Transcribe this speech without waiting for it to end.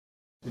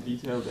the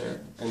detail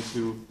there and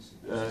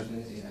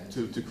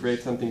to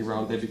create something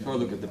around there. Before I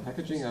look at the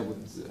packaging, I would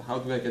how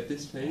do I get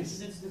this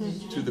face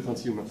to the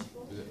consumer?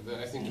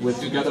 I think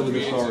Together with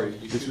the story,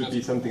 this would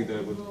be something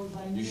that would.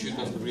 You should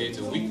not create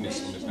a weakness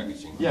in the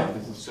packaging. Yeah,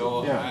 this is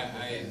so. Yeah.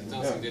 I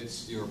don't think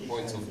that's your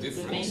point of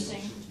difference,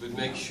 but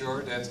make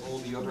sure that all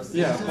the other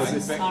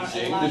things like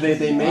packaging,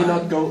 they may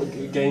not go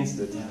against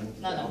it.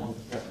 No.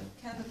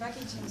 Can the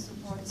packaging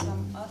support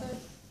some other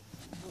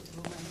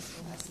women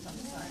who have some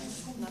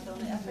designs, not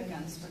only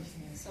Africans, but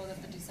so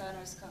that the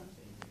designers come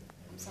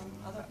from some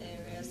other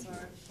areas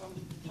or from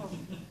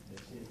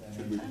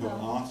should we put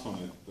art on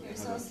it?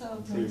 There's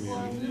also people's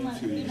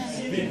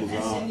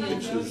art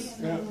pictures.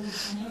 Yeah.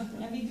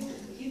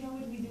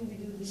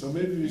 So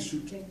maybe we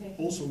should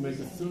also make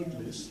a third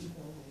list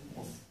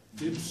of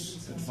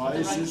tips,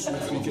 advices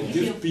that we can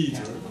give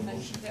Peter.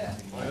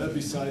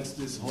 Besides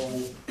this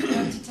whole. I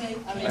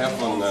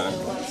have one.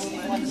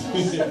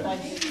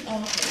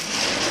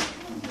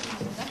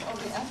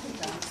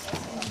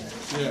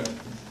 Yeah.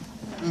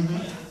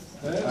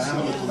 I have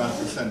a little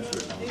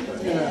Afrocentric.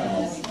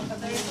 Yeah.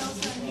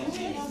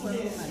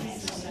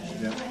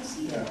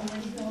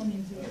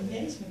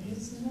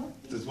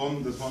 There's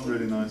one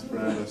really nice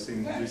brand I've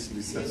seen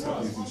recently set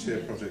up using shear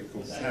project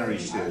called Carry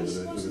Shear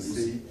with a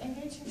C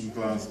in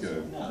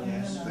Glasgow.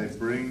 They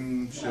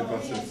bring shear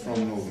butter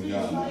from Northern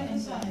Ghana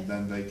and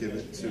then they give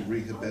it to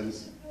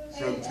rehabilitated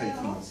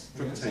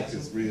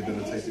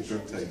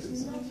drug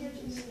takers.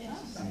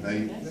 And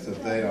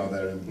they are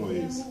their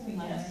employees.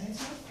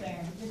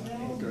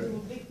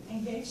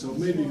 Okay. So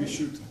maybe we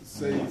should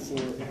say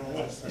for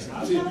as a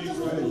tip,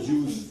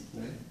 use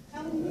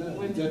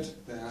that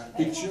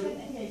picture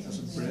as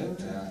a brand.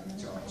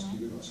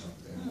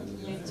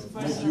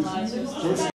 Personalizers.